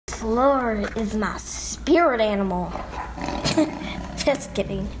floor is my spirit animal. Just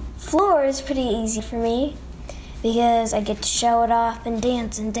kidding. Floor is pretty easy for me because I get to show it off and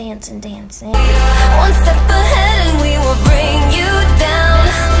dance and dance and dance. And one step ahead and we will bring you down.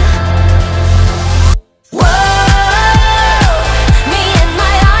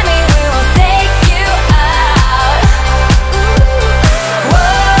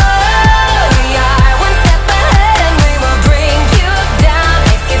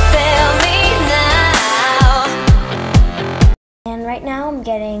 Right now I'm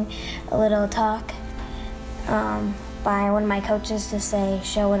getting a little talk by one of my coaches to say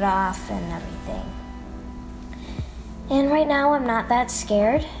show it off and everything. And right now I'm not that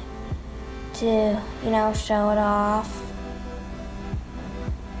scared to, show it off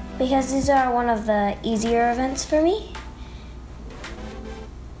because these are one of the easier events for me.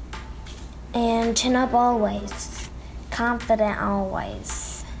 And chin up always, confident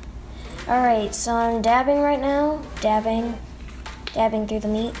always. Alright, so I'm dabbing right now, dabbing through the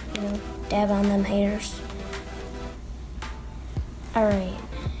meat, dab on them haters. Alright,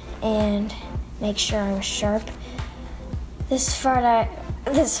 and make sure I'm sharp. This part I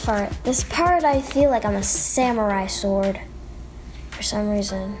feel like I'm a samurai sword for some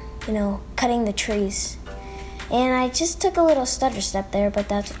reason, cutting the trees. And I just took a little stutter step there, but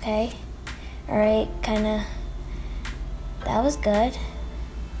that's okay. Alright, that was good.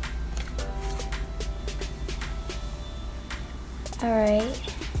 Alright,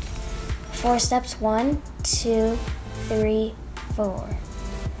 4 steps, 1, 2, 3, 4.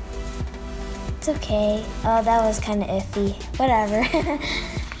 It's okay. Oh, that was kind of iffy. Whatever.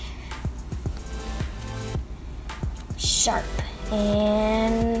 Sharp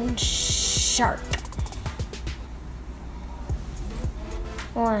and sharp.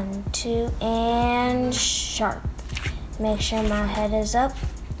 1, 2, and sharp. Make sure my head is up.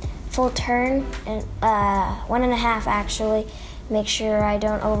 Full turn, and 1.5 actually. Make sure I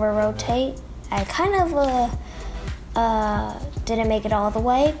don't over-rotate. I kind of didn't make it all the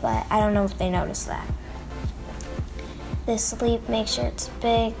way, but I don't know if they noticed that. This leap, make sure it's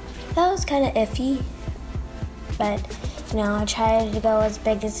big. That was kind of iffy, but I tried to go as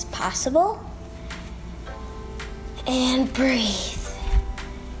big as possible. And breathe.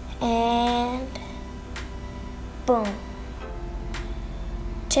 And boom.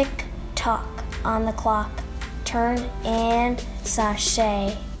 Tick-tock on the clock. Turn and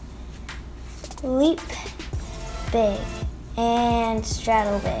sashay. Leap big and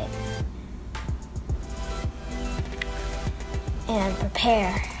straddle big. And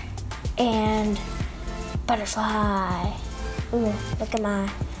prepare. And butterfly. Ooh, look at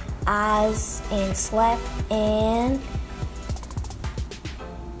my eyes. And slap and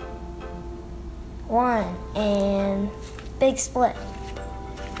 1 and big split.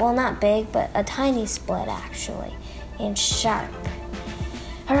 Well, not big, but a tiny split, actually. And sharp.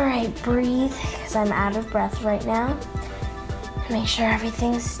 Alright, breathe, because I'm out of breath right now. Make sure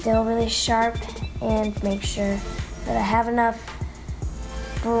everything's still really sharp, and make sure that I have enough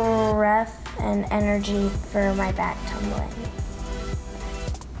breath and energy for my back tumbling.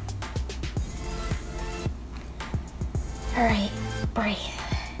 Alright, breathe.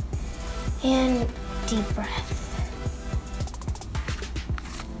 And deep breath.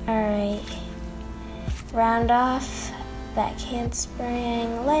 Alright, round off, back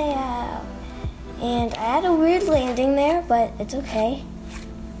handspring, layout. And I had a weird landing there, but it's okay.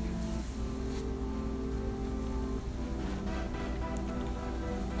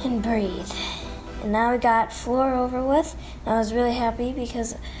 And breathe. And now we got floor over with. And I was really happy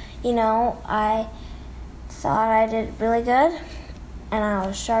because, I thought I did really good. And I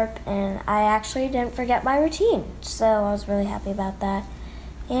was sharp, and I actually didn't forget my routine. So I was really happy about that.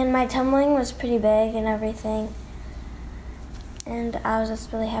 And my tumbling was pretty big and everything. And I was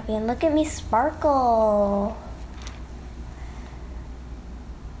just really happy. And look at me sparkle.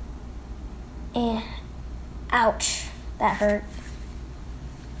 And ouch, that hurt.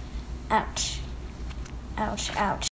 Ouch, ouch, ouch.